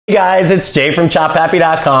Hey guys, it's Jay from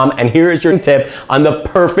ChopHappy.com, and here is your tip on the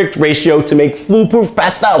perfect ratio to make foolproof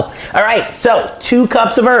pesto. All right, so 2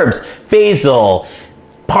 cups of herbs, basil,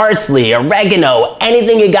 parsley, oregano,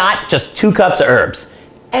 anything you got, just 2 cups of herbs.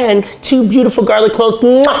 And 2 beautiful garlic cloves,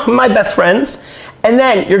 my best friends. And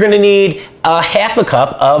then you're gonna need a half a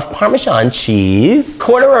cup of Parmesan cheese,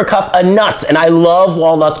 1/4 cup of nuts, and I love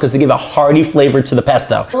walnuts because they give a hearty flavor to the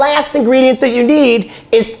pesto. Last ingredient that you need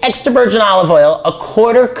is extra virgin olive oil, a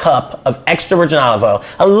 1/4 cup of extra virgin olive oil,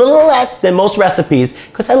 a little less than most recipes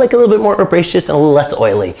because I like a little bit more herbaceous and a little less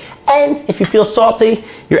oily. And if you feel salty,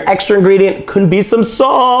 your extra ingredient could be some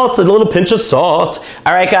salt, a little pinch of salt.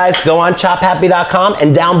 All right guys, go on ChopHappy.com,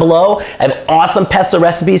 and down below I have awesome pesto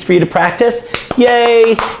recipes for you to practice.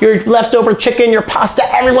 Yay, your leftover chicken, your pasta,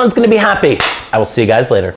 everyone's gonna be happy. I will see you guys later.